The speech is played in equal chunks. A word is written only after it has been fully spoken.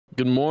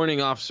Good morning,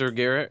 Officer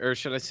Garrett, or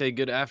should I say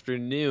good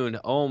afternoon?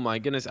 Oh my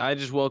goodness, I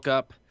just woke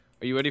up.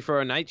 Are you ready for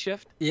our night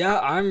shift? Yeah,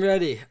 I'm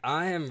ready.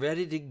 I am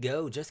ready to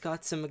go. Just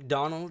got some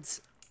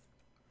McDonald's,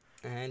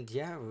 and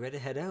yeah, we're ready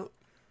to head out.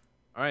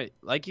 All right,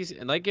 like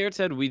Garrett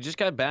said, we just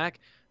got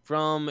back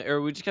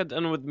we just got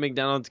done with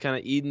McDonald's, kind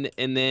of eating,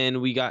 and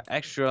then we got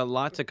extra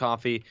lots of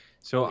coffee.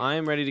 So Oh yeah. I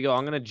am ready to go.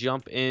 I'm gonna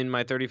jump in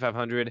my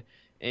 3500.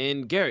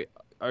 And Garrett,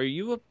 are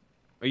you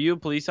a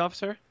police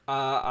officer?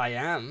 I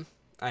am.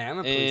 I am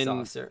a police And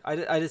officer.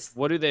 I just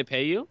what do they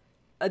pay you?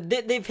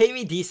 they pay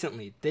me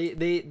decently.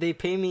 They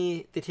pay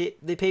me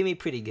they pay me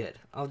pretty good.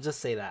 I'll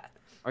just say that.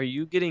 Are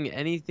you getting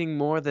anything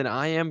more than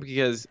I am?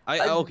 Because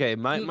I okay,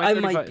 my I might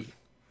 35.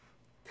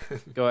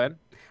 be. Go ahead.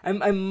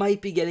 I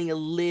might be getting a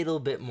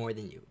little bit more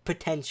than you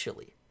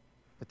potentially.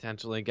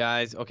 Potentially,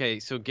 guys. Okay,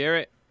 so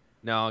Garrett,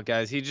 no,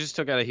 guys, he just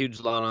took out a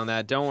huge loan on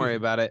that. Don't worry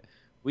about it.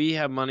 We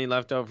have money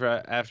left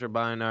over after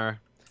buying our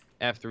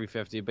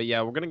F350. But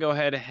yeah, we're gonna go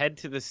ahead, head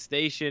to the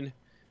station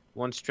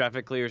once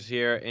traffic clears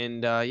here,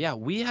 and yeah,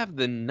 we have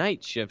the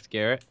night shift,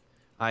 Garrett.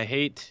 I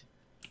hate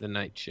the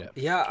night shift.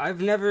 Yeah,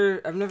 I've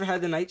never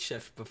had the night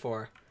shift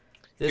before.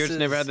 Garrett's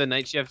never had the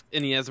night shift,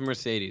 and he has a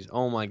Mercedes.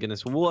 Oh my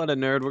goodness, what a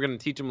nerd! We're gonna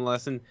teach him a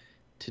lesson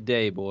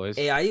today, boys.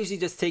 Hey, I usually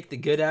just take the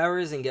good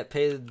hours and get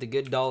paid the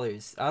good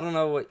dollars. I don't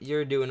know what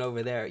you're doing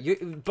over there.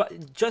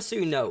 But just so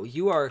you know,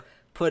 you are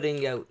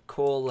putting out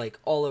coal like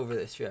all over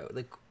this show.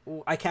 Like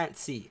I can't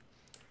see.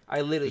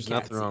 I literally There's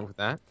can't nothing see. wrong with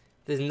that.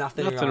 There's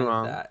nothing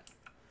wrong with that.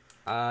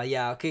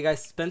 Yeah. Okay,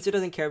 guys. Spencer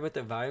doesn't care about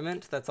the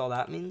environment. That's all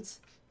that means.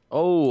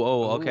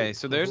 Okay. Ooh,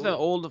 So there's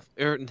the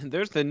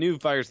there's the new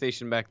fire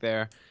station back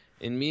there,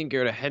 and me and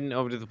Garrett are heading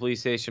over to the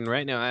police station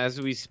right now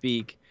as we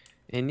speak.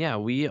 And yeah,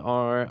 we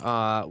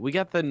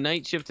got the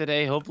night shift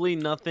today. Hopefully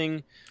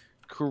nothing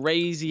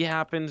crazy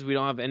happens. We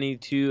don't have any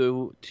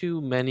too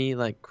many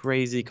like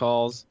crazy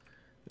calls.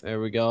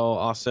 There we go.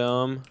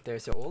 Awesome.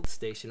 There's the old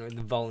station or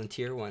the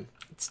volunteer one.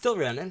 It's still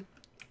running.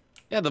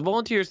 Yeah, the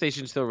volunteer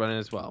station's still running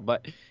as well.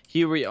 But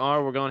here we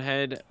are. We're going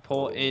ahead,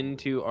 pull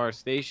into our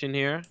station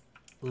here.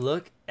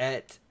 Look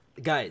at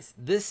guys.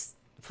 This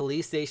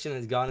police station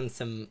has gotten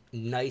some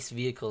nice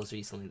vehicles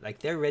recently. Like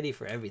they're ready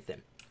for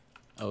everything.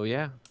 Oh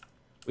yeah.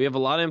 We have a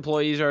lot of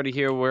employees already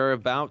here. We're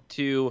about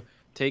to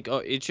take. Oh,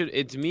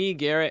 it's me,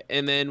 Garrett,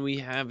 and then we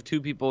have two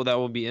people that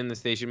will be in the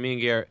station. Me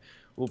and Garrett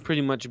will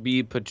pretty much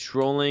be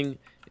patrolling,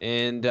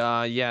 and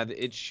yeah,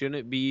 it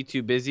shouldn't be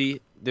too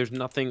busy. There's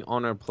nothing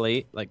on our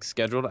plate like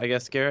scheduled, I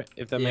guess, Garrett,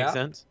 if that makes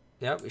sense.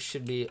 Yeah, we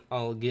should be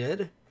all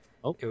good.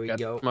 Oh, here we got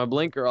go. My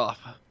blinker off.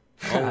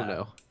 Oh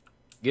no,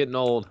 getting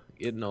old.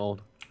 Getting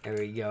old. There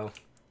we go.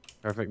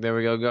 Perfect. There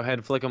we go. Go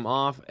ahead, flick them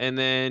off, and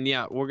then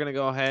yeah, we're gonna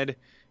go ahead.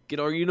 Get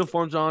our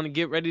uniforms on,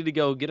 get ready to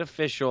go, get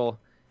official,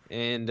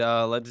 and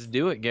let's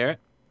do it, Garrett.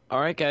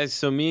 All right, guys,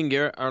 so me and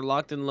Garrett are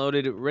locked and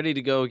loaded, ready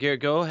to go. Garrett,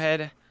 go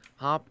ahead,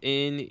 hop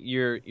in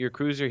your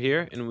cruiser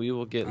here, and we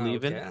will get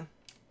leaving. Okay.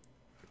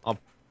 I'll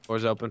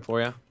doors open for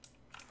you.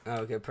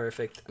 Okay,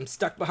 perfect. I'm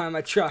stuck behind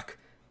my truck.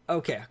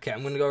 Okay,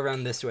 I'm gonna go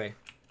around this way.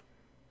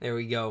 There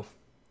we go.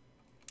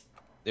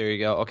 There you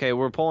go. Okay,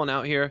 we're pulling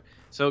out here.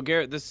 So,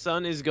 Garrett, the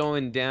sun is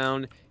going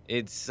down.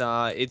 It's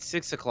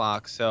 6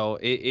 o'clock, so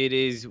it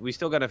is. We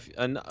still got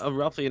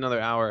roughly another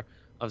hour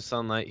of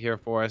sunlight here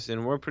for us,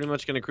 and we're pretty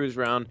much gonna cruise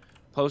around,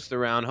 post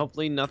around.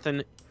 Hopefully,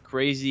 nothing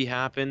crazy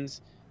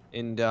happens,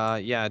 and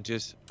yeah,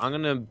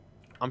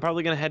 I'm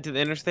probably gonna head to the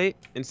interstate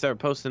and start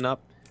posting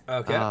up.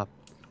 Okay.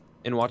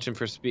 And watching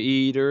for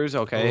speeders.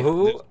 Okay.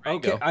 Ooh,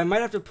 okay. I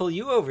might have to pull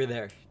you over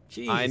there.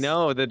 Jeez. I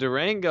know the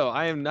Durango.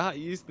 I am not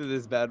used to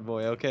this bad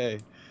boy. Okay.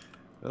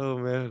 Oh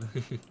man.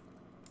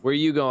 Where are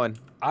you going?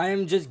 I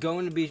am just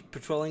going to be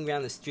patrolling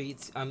around the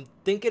streets. I'm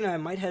thinking I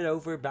might head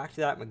over back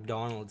to that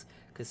McDonald's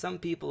because some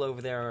people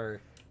over there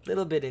are a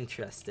little bit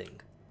interesting.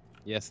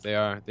 Yes, they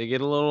are. They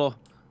get a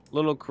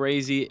little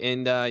crazy,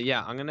 and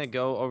yeah, I'm gonna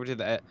go over to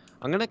the.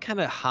 I'm gonna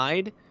kind of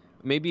hide,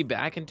 maybe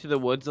back into the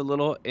woods a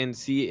little, and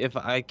see if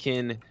I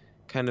can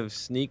kind of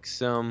sneak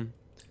some.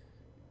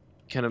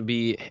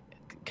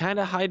 Kind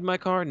of hide my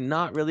car.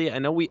 Not really. I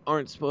know we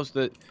aren't supposed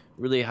to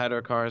really hide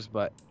our cars,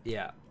 but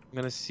yeah. I'm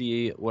gonna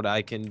see what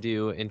I can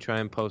do and try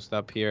and post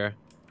up here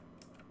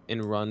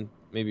and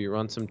maybe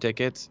run some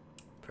tickets.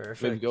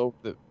 Perfect. Maybe go over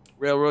the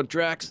railroad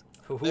tracks.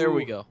 Ooh. There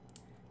we go.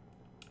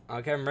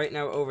 Okay, I'm right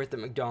now over at the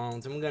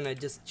McDonald's. I'm gonna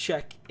just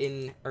check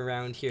in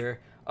around here.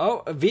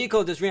 Oh, a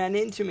vehicle just ran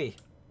into me.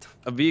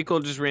 A vehicle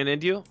just ran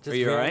into you? Just Are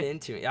you ran alright?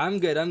 into me. I'm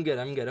good. I'm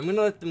gonna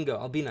let them go.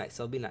 I'll be nice.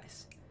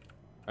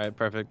 Alright,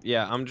 perfect.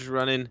 Yeah, I'm just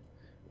running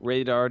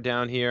radar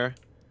down here.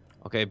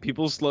 Okay,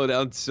 people slow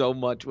down so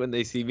much when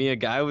they see me. A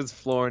guy was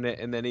flooring it,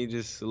 and then he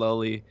just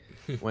slowly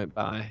went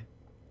by.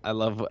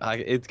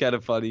 It's kind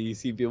of funny. You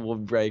see people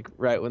brake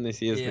right when they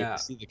see us. Yeah.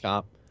 See the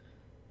cop.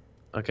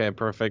 Okay,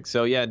 perfect.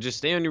 So yeah, just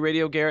stay on your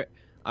radio, Garrett.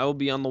 I will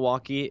be on the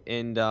walkie,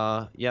 and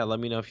yeah, let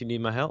me know if you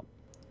need my help.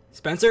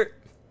 Spencer?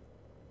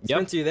 Yep.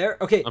 Spencer, you there?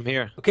 Okay. I'm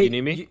here. Okay. You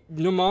need me?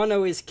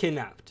 Normano is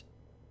kidnapped.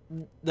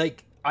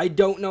 Like, I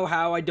don't know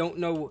how. I don't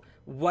know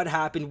what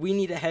happened. We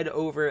need to head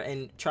over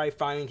and try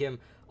finding him.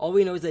 All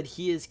we know is that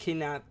he is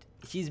kidnapped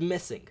he's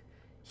missing.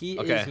 He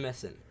Okay. is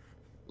missing.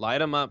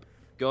 Light him up.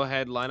 Go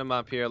ahead, light him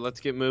up here. Let's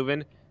get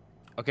moving.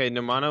 Okay,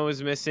 Normano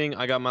is missing.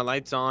 I got my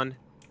lights on.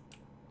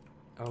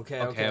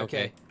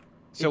 Okay.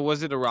 So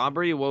was it a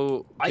robbery?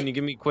 Well, can you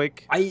give me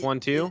quick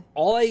 1-2?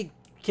 All I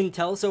can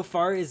tell so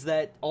far is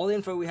that all the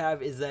info we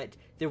have is that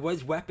there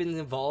was weapons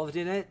involved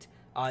in it.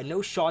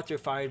 No shots were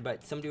fired,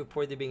 but somebody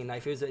reported there being a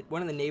knife. It was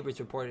one of the neighbors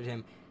reported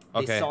him.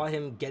 They saw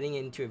him getting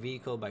into a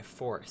vehicle by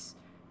force.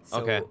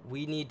 So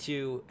we need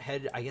to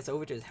head, I guess,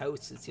 over to his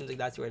house. It seems like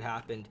that's where it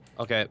happened.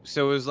 Okay,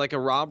 so it was like a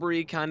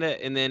robbery kind of,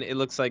 and then it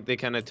looks like they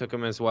kind of took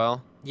him as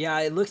well.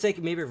 Yeah, it looks like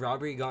maybe a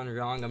robbery gone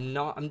wrong.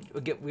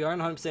 We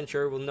aren't 100%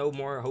 sure. We'll know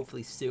more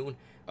hopefully soon.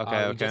 We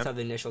just have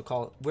the initial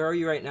call. Where are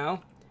you right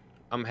now?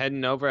 I'm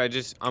heading over.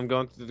 I'm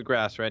going through the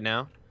grass right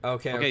now.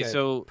 Okay.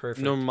 So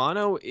perfect.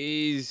 Normano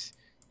is,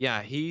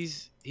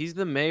 he's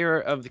the mayor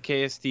of the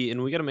KST,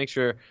 and we got to make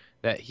sure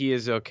that he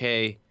is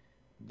okay.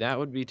 That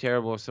would be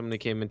terrible if somebody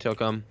came and took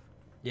him.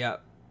 Yeah.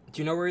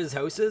 Do you know where his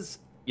house is?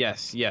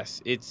 Yes.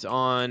 It's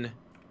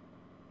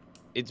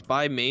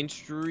by Main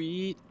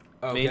Street.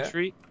 Okay. Main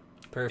Street.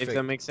 Perfect. If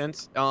that makes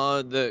sense.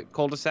 The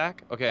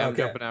cul-de-sac. Okay, I'm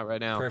jumping out right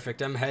now.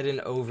 Perfect. I'm heading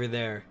over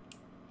there.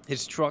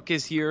 His truck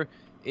is here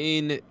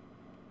in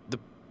the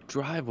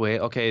driveway.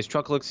 Okay, his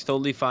truck looks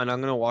totally fine. I'm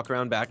gonna walk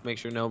around back, make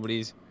sure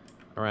nobody's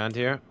around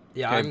here.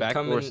 Yeah, okay,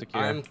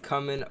 I'm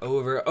coming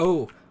over.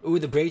 Oh,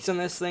 the brakes on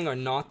this thing are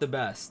not the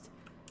best.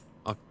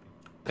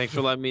 Thanks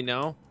for letting me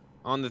know.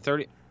 On the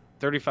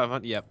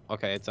 3500. Yep.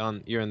 Okay, it's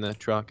on. You're in the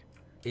truck.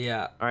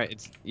 Yeah. All right.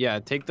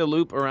 Take the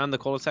loop around the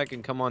cul-de-sac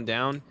and come on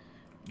down,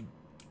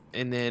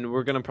 and then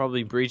we're gonna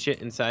probably breach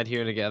it inside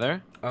here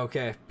together.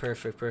 Okay.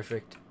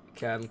 Perfect.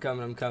 Okay, I'm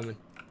coming.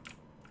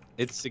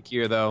 It's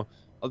secure though.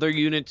 Other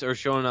units are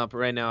showing up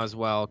right now as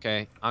well.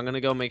 Okay. I'm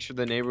gonna go make sure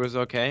the neighbor is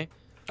okay.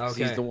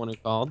 Okay. He's the one who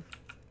called.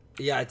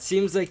 Yeah, it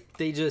seems like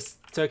they just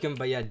took him,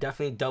 but yeah,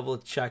 definitely double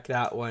check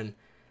that one.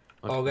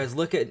 Okay. Oh, guys,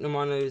 look at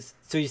Normano's.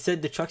 So you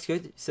said the truck's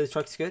good? You said the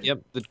truck's good?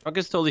 Yep, the truck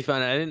is totally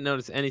fine. I didn't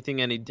notice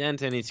anything, any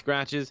dent, any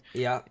scratches.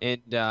 Yeah.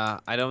 And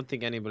I don't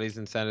think anybody's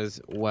inside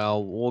as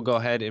well. We'll go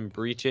ahead and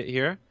breach it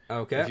here.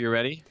 Okay. If you're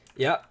ready.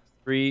 Yep.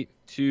 3,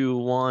 2,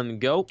 1,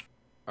 go.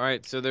 All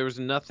right, so there was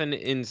nothing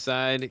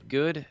inside.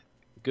 Good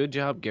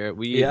job, Garrett.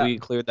 We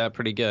cleared that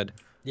pretty good.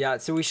 Yeah,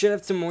 so we should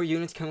have some more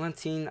units coming on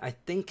scene, I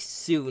think,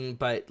 soon.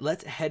 But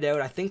let's head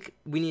out. I think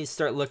we need to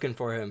start looking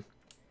for him.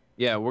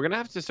 Yeah, we're going to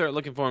have to start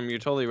looking for him. You're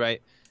totally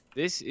right.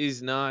 This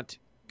is not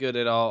good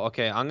at all.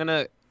 Okay, I'm going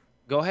to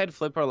go ahead,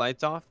 flip our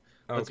lights off.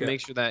 Let's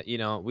make sure that,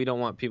 we don't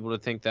want people to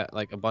think that,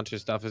 like, a bunch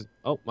of stuff is...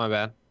 Oh, my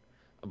bad.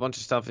 A bunch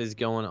of stuff is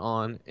going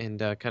on,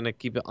 and kind of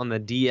keep it on the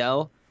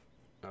DL.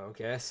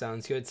 Okay,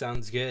 sounds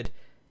good.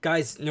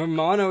 Guys,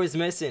 Normano is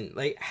missing.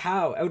 Like,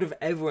 how? Out of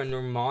everyone,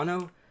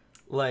 Normano?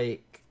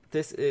 Like,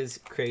 this is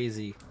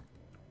crazy.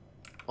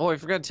 Oh, I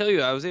forgot to tell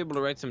you, I was able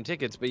to write some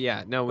tickets, but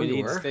yeah, no, we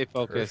need to stay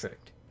focused.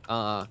 Perfect.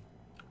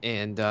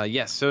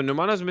 Yes, so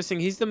Normano's missing.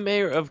 He's the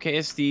mayor of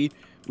KSD.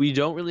 We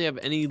don't really have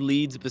any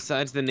leads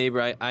besides the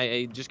neighbor.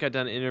 I just got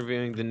done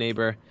interviewing the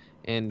neighbor,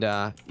 and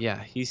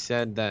he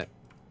said that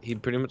he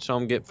pretty much saw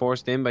him get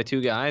forced in by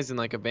 2 guys in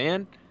like a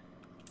van.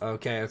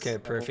 Okay,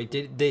 perfect.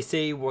 Did they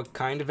say what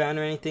kind of van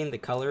or anything, the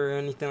color or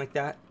anything like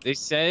that? They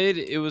said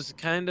it was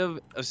kind of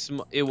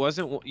it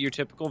wasn't your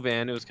typical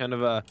van. It was kind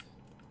of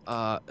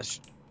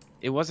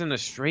it wasn't a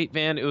straight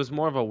van. It was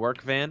more of a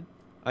work van,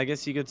 I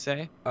guess you could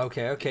say.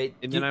 Okay.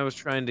 And then I was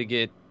trying to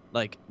get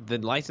like the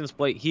license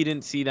plate. He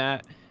didn't see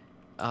that.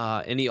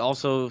 And he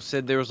also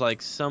said there was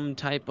like some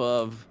type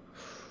of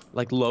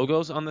like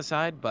logos on the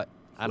side, but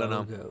I don't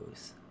know.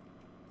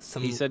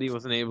 He said he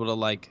wasn't able to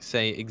like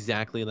say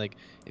exactly like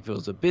if it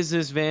was a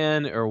business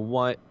van or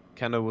what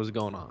kind of was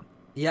going on.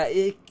 Yeah,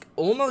 it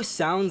almost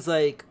sounds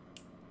like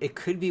it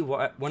could be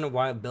one of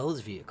Wild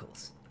Bill's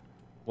vehicles.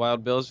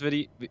 Wild Bill's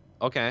video?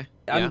 Okay.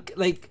 I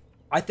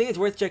think it's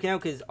worth checking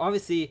out because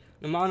obviously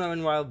Normano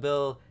and Wild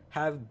Bill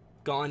have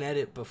gone at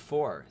it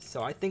before,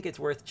 so I think it's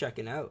worth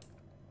checking out.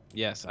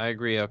 Yes, I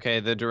agree. Okay,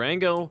 the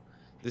Durango,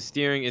 the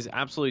steering is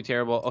absolutely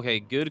terrible. Okay,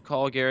 good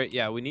call, Garrett.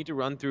 Yeah, we need to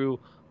run through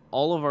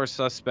all of our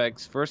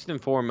suspects. First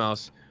and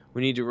foremost,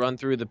 we need to run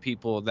through the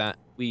people that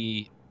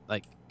we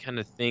like kind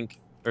of think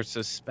or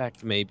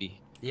suspect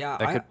maybe that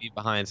could be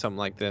behind something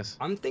like this.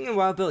 I'm thinking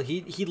Wild Bill,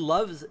 he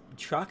loves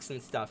trucks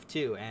and stuff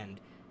too, and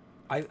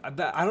I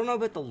don't know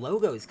about the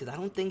logos because I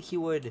don't think he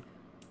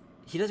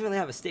doesn't really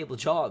have a stable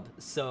job,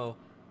 so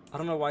I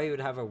don't know why he would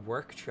have a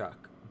work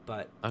truck,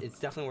 but it's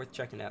definitely worth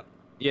checking out.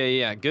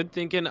 Yeah, good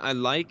thinking. I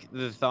like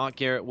the thought,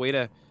 Garrett.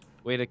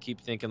 Way to keep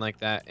thinking like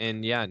that.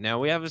 And yeah, now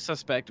we have a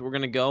suspect. We're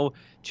gonna go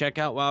check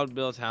out Wild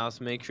Bill's house,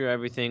 make sure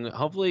everything.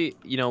 Hopefully,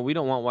 we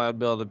don't want Wild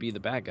Bill to be the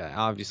bad guy,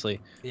 obviously.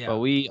 Yeah. But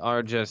we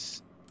are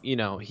just,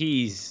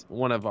 he's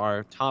one of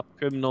our top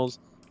criminals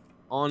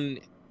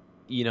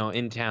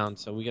in town.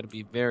 So we got to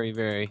be very,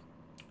 very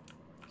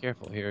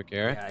careful here,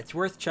 Garrett. Yeah, it's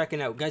worth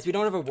checking out, guys. We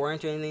don't have a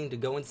warrant or anything to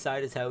go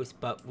inside his house,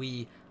 but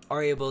we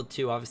are able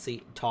to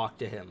obviously talk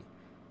to him.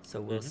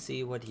 So we'll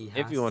see what he has to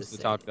say. If he wants to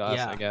talk to us,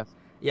 I guess.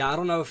 Yeah, I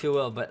don't know if he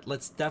will, but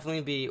let's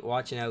definitely be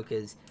watching out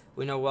because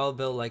we know Wild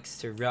Bill likes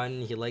to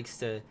run. He likes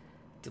to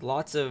do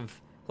lots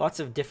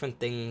of different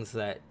things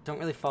that don't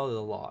really follow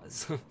the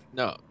laws.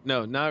 No,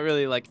 no, not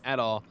really like at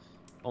all.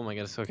 Oh my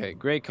goodness. Okay,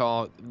 great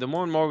call. The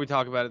more and more we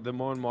talk about it, the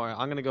more and more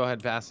I'm gonna go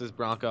ahead past this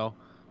Bronco.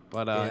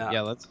 But Yeah.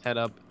 yeah, let's head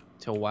up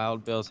to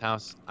Wild Bill's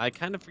house. I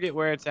kind of forget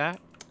where it's at.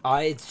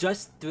 It's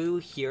just through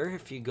here.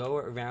 If you go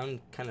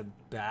around kind of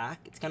back,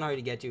 it's kind of hard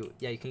to get to.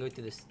 Yeah, you can go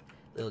through this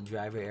little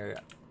driveway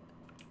area.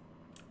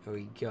 There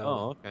we go.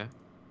 Oh, okay.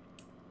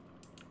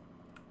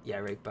 Yeah,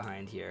 right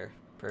behind here.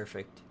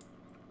 Perfect.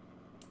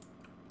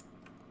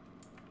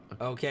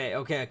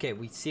 Okay.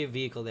 We see a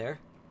vehicle there.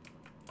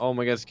 Oh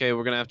my goodness. Okay,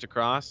 we're gonna have to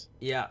cross.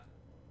 Yeah.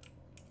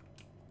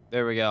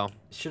 There we go.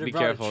 Should have Be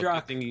brought careful. a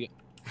truck.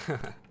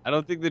 I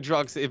don't think the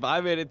trucks. If I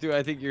made it through,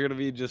 I think you're gonna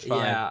be just fine.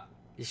 Yeah,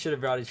 you should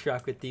have brought a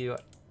truck with you.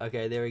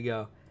 Okay, there we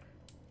go.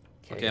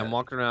 Okay, I'm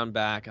walking around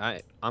back.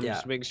 I'm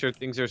just making sure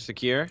things are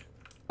secure.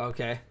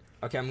 Okay,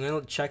 I'm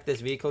gonna check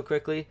this vehicle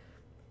quickly.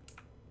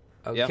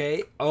 Okay.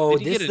 Yep. Oh,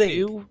 Did you this get a thing.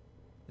 new?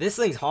 This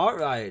thing's hot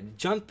ride.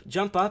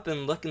 Jump up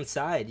and look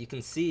inside. You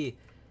can see.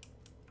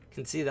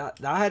 That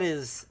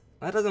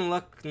that doesn't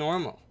look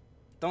normal.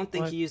 Don't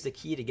think What? he used a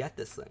key to get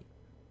this thing.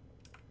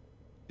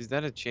 Is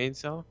that a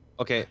chainsaw?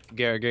 Okay,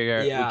 Garrett,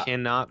 Yeah. we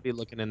cannot be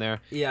looking in there.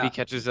 Yeah. If he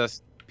catches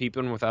us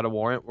peeping without a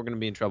warrant, we're gonna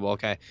be in trouble.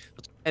 Okay,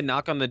 let's go ahead and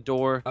knock on the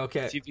door.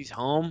 Okay. See if he's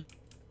home.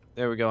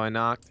 There we go. I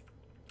knocked.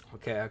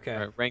 Okay. All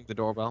right, rang the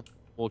doorbell.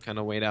 We'll kind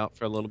of wait out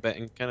for a little bit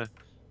and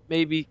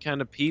maybe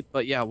peep.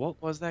 But yeah,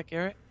 what was that,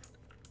 Garrett?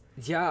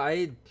 Yeah,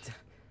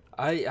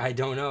 I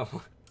don't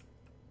know.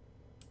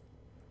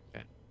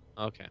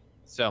 Okay,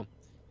 so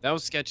that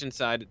was sketch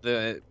inside.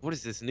 What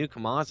is this new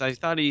Kamaz? I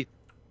thought he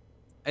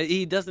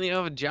doesn't even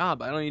have a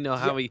job. I don't even know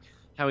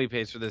how he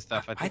pays for this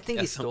stuff. I think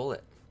he stole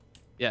it.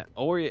 Yeah,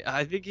 or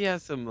I think he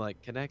has some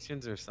like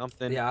connections or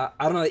something. Yeah,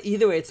 I don't know.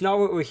 Either way, it's not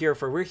what we're here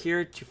for. We're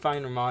here to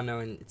find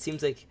Normano, and it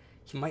seems like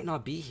he might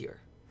not be here.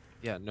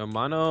 Yeah,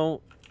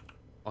 Normano.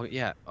 Oh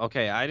yeah,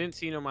 okay. I didn't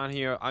see Normano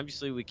here.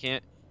 Obviously, we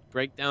can't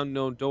break down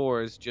no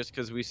doors just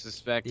because we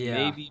suspect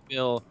maybe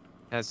Bill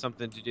has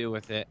something to do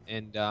with it.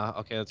 And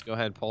okay, let's go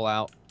ahead and pull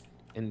out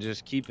and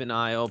just keep an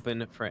eye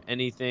open for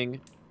anything.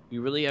 We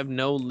really have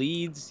no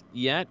leads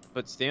yet,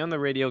 but stay on the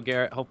radio,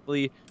 Garrett.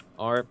 Hopefully,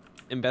 our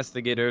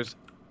investigators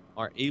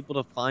are able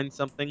to find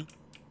something.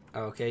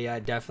 Okay, yeah,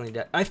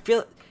 definitely. I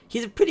feel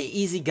he's a pretty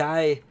easy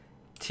guy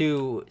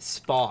to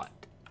spot,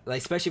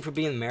 like especially for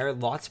being mayor.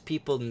 Lots of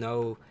people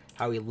know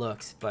how he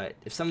looks, but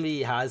if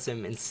somebody has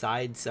him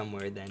inside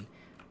somewhere, then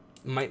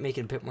it might make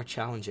it a bit more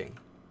challenging.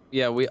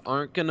 Yeah, we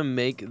aren't gonna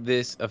make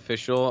this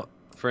official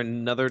for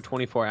another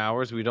 24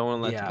 hours. We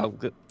don't want to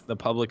let the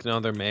public know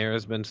their mayor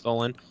has been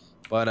stolen.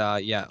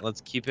 But yeah,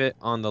 let's keep it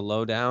on the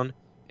lowdown,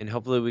 and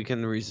hopefully we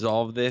can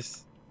resolve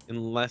this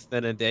in less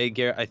than a day,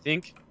 Garrett. I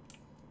think.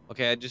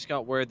 Okay, I just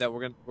got word that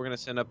we're gonna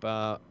send up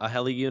a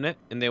heli unit,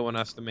 and they want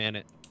us to man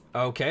it.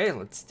 Okay,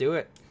 let's do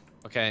it.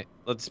 Okay,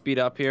 let's speed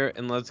up here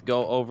and let's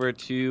go over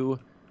to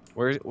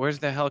where's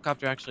the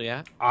helicopter actually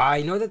at?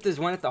 I know that there's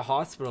one at the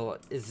hospital.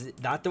 Is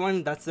that the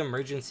one? That's the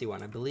emergency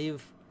one. I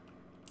believe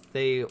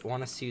they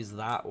want us to use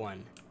that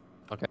one.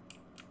 Okay,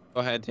 go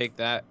ahead, take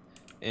that,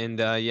 and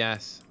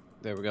yes.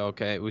 There we go.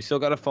 Okay, we still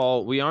got to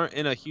fall. We aren't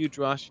in a huge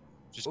rush.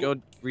 Just go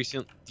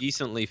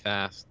decently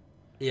fast.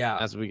 Yeah.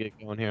 As we get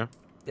going here.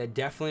 I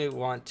definitely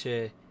want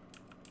to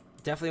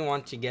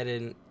get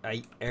an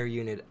air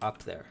unit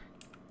up there.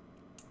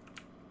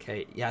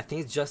 Okay. Yeah, I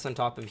think it's just on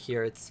top of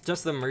here. It's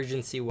just the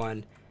emergency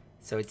one,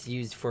 so it's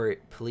used for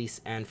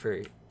police and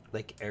for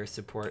like air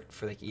support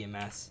for like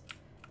EMS,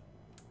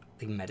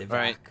 like medevac.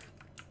 Right.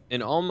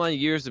 In all my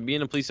years of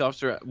being a police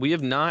officer, we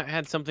have not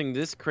had something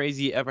this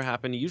crazy ever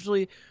happen.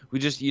 Usually, we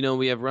just,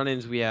 we have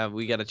run-ins, we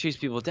got to chase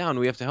people down,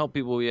 we have to help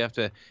people, we have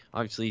to,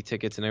 obviously,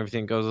 tickets and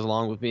everything goes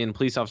along with being a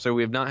police officer.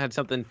 We have not had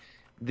something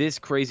this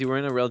crazy. We're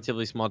in a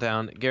relatively small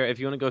town. Garrett, if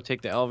you want to go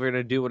take the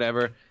elevator, do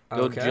whatever,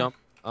 go jump,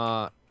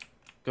 go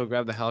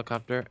grab the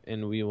helicopter,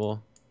 and you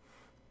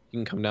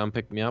can come down and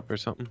pick me up or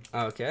something.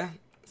 Okay,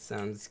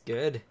 sounds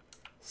good.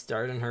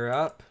 Starting her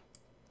up.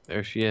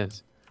 There she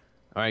is.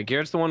 All right,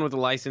 Garrett's the one with the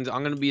license.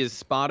 I'm going to be his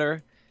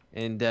spotter.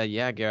 And,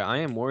 yeah, Garrett, I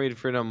am worried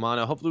for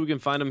Normano. Hopefully we can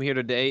find him here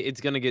today.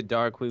 It's going to get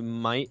dark. We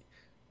might.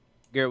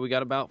 Garrett, we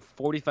got about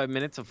 45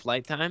 minutes of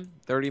flight time,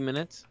 30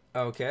 minutes.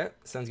 Okay,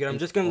 sounds good. I'm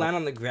just going to land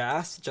on the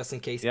grass just in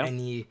case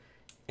any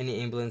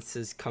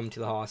ambulances come to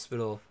the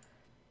hospital.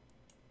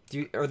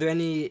 Is there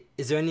any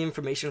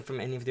information from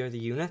any of the other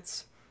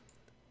units?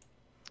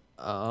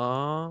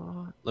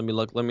 Let me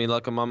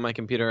look. I'm on my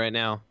computer right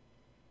now.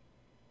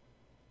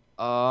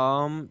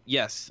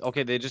 Yes.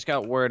 Okay, they just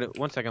got word.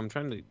 One second, I'm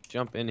trying to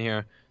jump in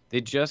here. They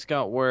just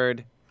got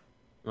word.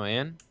 Am I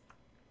in?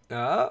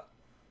 I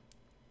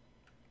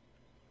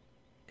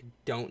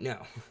don't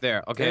know.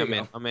 There. Okay,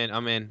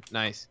 I'm in.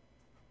 Nice.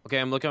 Okay,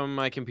 I'm looking on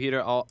my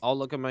computer. I'll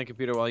look at my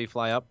computer while you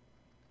fly up.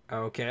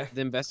 Okay.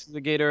 The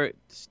investigator,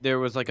 there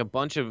was like a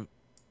bunch of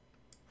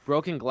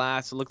broken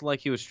glass. It looked like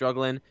he was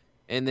struggling.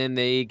 And then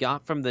they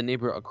got from the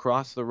neighbor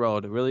across the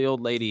road, a really old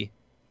lady.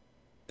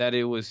 that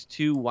it was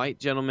two white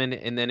gentlemen,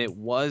 and then it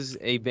was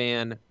a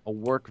van, a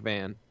work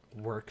van.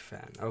 Work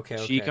fan. Okay,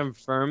 She okay.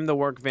 confirmed the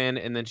work van,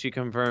 and then she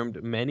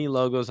confirmed many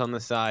logos on the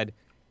side,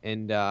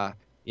 and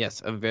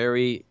yes, a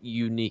very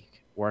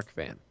unique work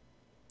van.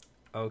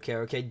 Okay,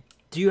 okay.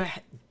 Do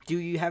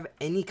you have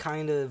any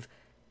kind of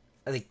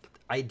like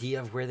idea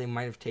of where they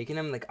might have taken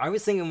him? Like I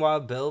was thinking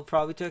Wild Bill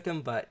probably took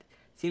him, but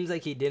seems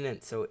like he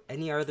didn't. So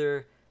any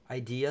other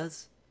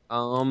ideas?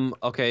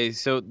 Okay,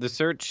 so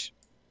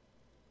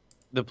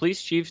the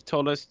police chief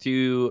told us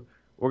to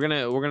we're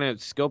gonna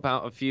scope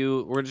out a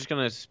few. We're just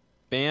gonna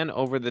span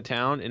over the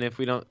town, and if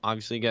we don't,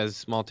 obviously, you guys, a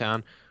small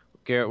town,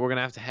 Garrett, we're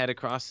gonna have to head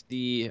across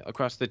the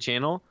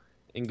channel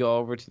and go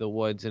over to the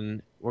woods,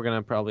 and we're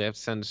gonna probably have to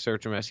send a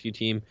search and rescue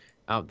team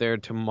out there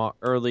tomorrow,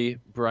 early,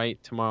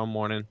 bright tomorrow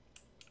morning.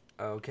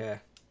 Okay.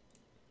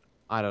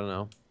 I don't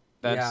know.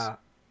 That's Yeah.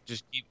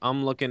 just keep.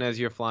 I'm looking as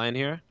you're flying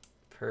here.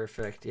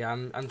 Perfect. Yeah,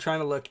 I'm trying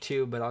to look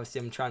too, but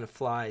obviously I'm trying to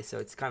fly, so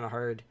it's kind of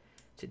hard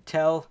to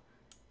tell.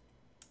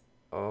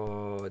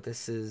 Oh,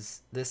 this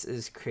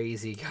is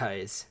crazy,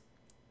 guys.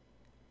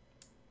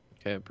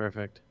 Okay,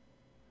 perfect.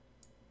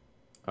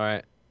 All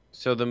right.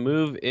 So the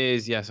move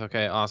is yes.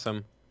 Okay,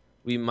 awesome.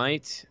 We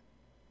might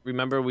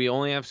remember we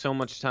only have so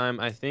much time.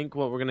 I think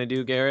what we're gonna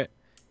do, Garrett,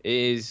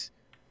 is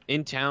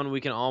in town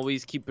we can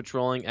always keep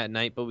patrolling at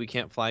night, but we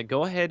can't fly.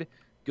 Go ahead,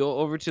 go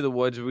over to the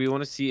woods. We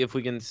want to see if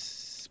we can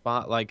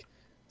spot like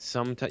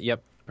some type.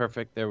 Yep,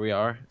 perfect. There we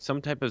are.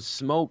 Some type of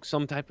smoke,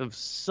 some type of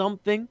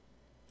something.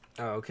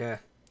 Oh, okay.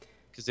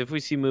 Because if we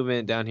see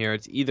movement down here,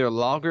 it's either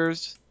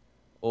loggers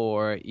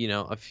or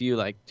a few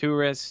like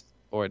tourists,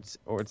 or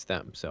it's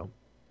them. So I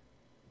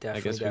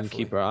Definitely, guess we can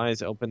definitely. keep our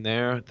eyes open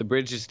there. The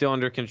bridge is still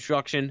under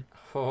construction.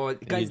 Oh, We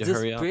guys, need to this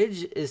hurry up.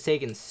 bridge is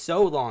taking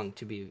so long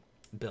to be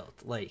built.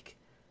 Like,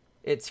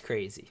 it's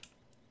crazy.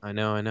 I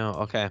know, I know.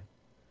 Okay.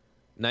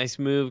 Nice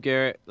move,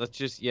 Garrett. Let's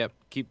just, yep,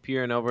 keep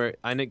peering over it.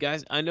 I know,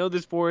 guys, I know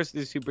this forest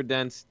is super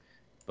dense,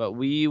 but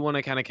we want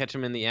to kind of catch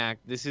them in the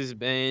act. This has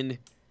been,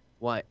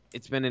 what?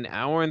 It's been an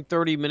hour and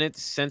 30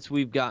 minutes since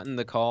we've gotten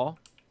the call.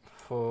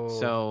 Oh,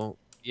 So,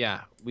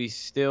 yeah,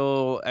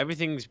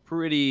 everything's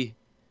pretty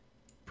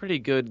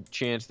good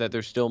chance that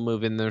they're still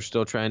moving. They're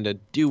still trying to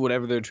do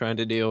whatever they're trying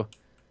to do.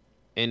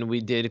 And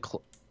we did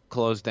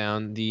close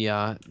down the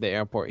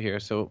airport here,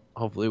 so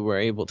hopefully we're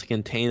able to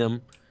contain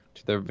them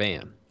to their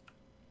van.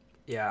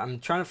 yeah, I'm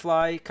trying to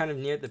fly kind of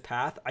near the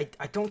path. I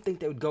don't think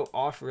they would go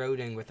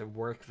off-roading with a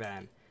work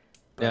van,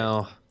 but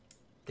Now,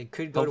 they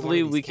could go to one hopefully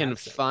of these we can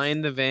campsites.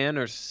 find the van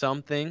or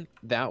something.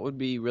 That would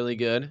be really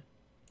good.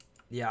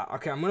 Yeah,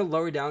 okay, I'm going to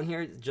lower down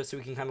here just so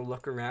we can kind of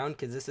look around,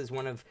 because this is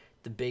one of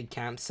the big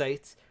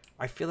campsites.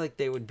 I feel like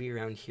they would be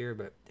around here,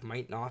 but they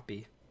might not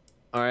be.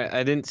 All right,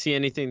 I didn't see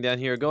anything down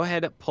here. Go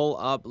ahead, pull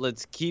up.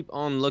 Let's keep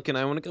on looking.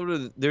 I want to go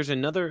to there's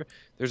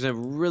a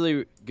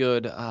really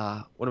good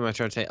what am I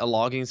trying to say? A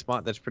logging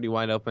spot that's pretty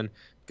wide open.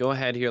 Go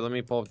ahead here. Let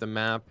me pull up the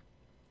map.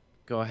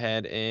 Go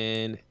ahead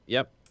and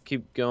yep,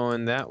 keep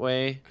going that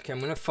way. Okay, I'm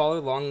going to follow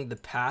along the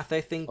path,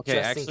 I think, Okay,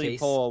 just actually in case.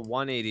 pull a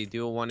 180.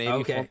 Do a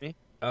 180 Okay. for me.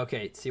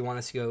 Okay, so you want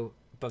us to go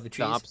above the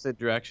trees? The opposite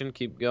direction.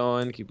 Keep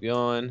going. Keep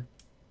going.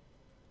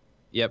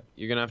 Yep,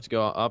 you're gonna have to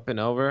go up and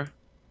over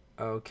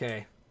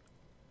Okay.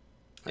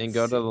 and Let's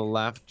go to see. the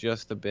left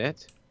just a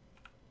bit.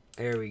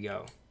 There we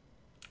go.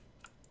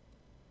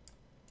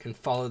 Can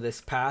follow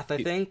this path,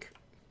 I think.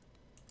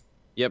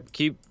 Yep,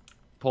 keep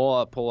pull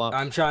up, pull up.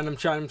 I'm trying.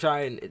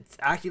 It's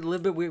acting a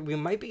little bit weird. We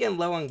might be getting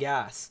low on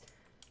gas.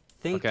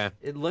 Think Okay.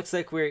 It looks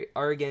like we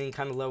are getting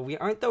kind of low. We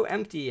aren't though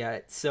empty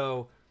yet,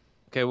 so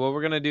Okay, what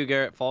we're gonna do,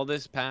 Garrett, follow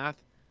this path.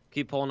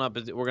 Keep pulling up.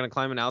 We're gonna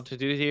climb an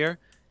altitude here,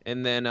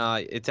 and then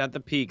it's at the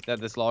peak that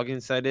this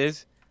logging site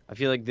is. I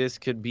feel like this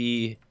could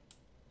be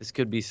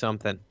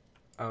something.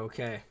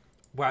 okay.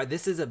 Wow,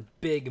 this is a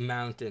big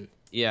mountain.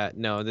 Yeah,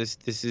 no, this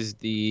is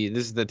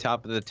the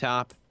top of the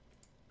top,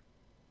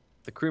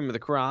 the cream of the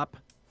crop.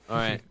 All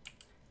right. Here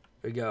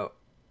we go.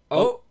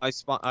 Oh, Oh, I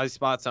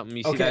spot something.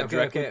 You see okay, that okay,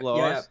 directly okay. below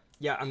Yeah, us?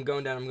 yeah. I'm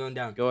going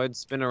down. Go ahead,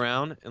 spin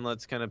around, and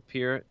let's kind of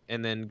peer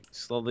and then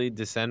slowly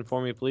descend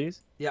for me,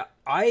 please. Yeah,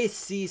 I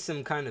see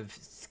some kind of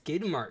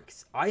skid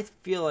marks. I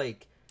feel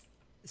like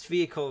this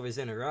vehicle was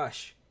in a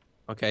rush.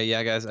 Okay,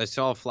 yeah, guys, I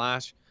saw a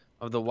flash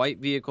of the white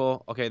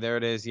vehicle. Okay, there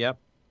it is. Yep.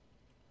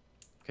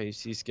 Okay, you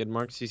see skid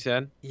marks, you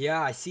said? Yeah,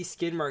 I see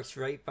skid marks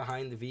right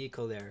behind the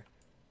vehicle there.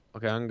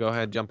 Okay, I'm gonna go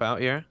ahead and jump out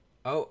here.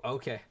 Oh,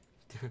 okay.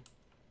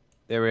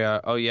 There we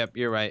are. Oh, yep,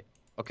 you're right.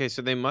 Okay,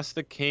 so they must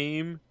have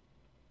came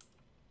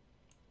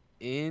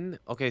in.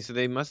 Okay, so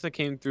they must have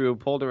came through,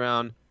 pulled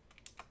around,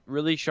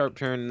 really sharp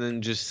turn, and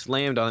then just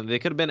slammed on it. They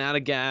could have been out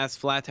of gas,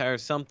 flat tire,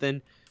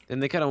 something. Then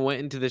they kind of went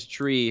into this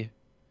tree.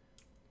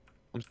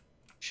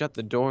 Shut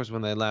the doors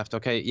when they left.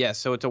 Okay, yeah,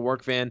 so it's a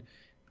work van.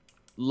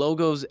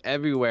 Logos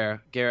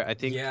everywhere. Garrett, I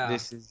think Yeah.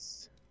 this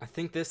is I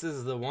think this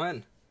is the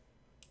one.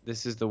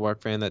 the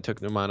work van that took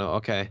Normano.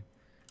 Okay.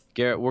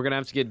 Garrett, we're going to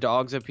have to get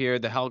dogs up here.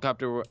 The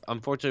helicopter,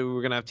 unfortunately,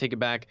 we're going to have to take it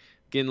back.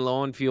 Getting low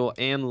on fuel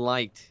and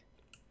light.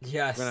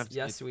 Yes, We're going to have to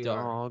yes, get we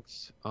are.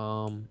 dogs,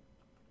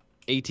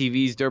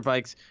 ATVs, dirt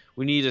bikes.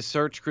 We need a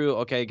search crew.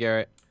 Okay,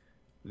 Garrett.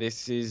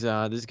 This is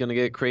gonna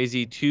get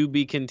crazy. To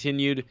be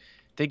continued.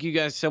 Thank you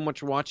guys so much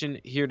for watching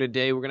here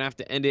today. We're gonna have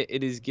to end it.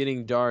 It is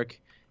getting dark,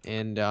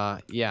 and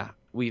yeah,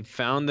 we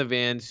found the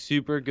van.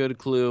 Super good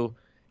clue.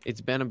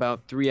 It's been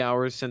about 3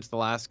 hours since the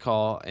last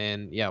call,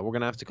 and yeah, we're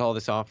gonna have to call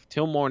this off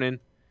till morning.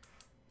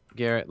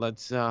 Garrett,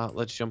 let's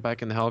jump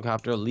back in the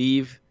helicopter,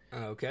 leave,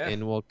 Okay.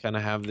 and we'll kind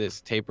of have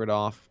this tapered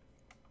off,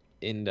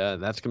 and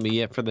that's gonna be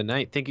it for the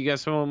night. Thank you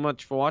guys so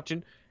much for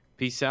watching.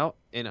 Peace out,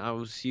 and I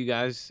will see you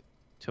guys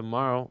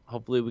tomorrow.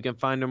 Hopefully we can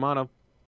find Normano.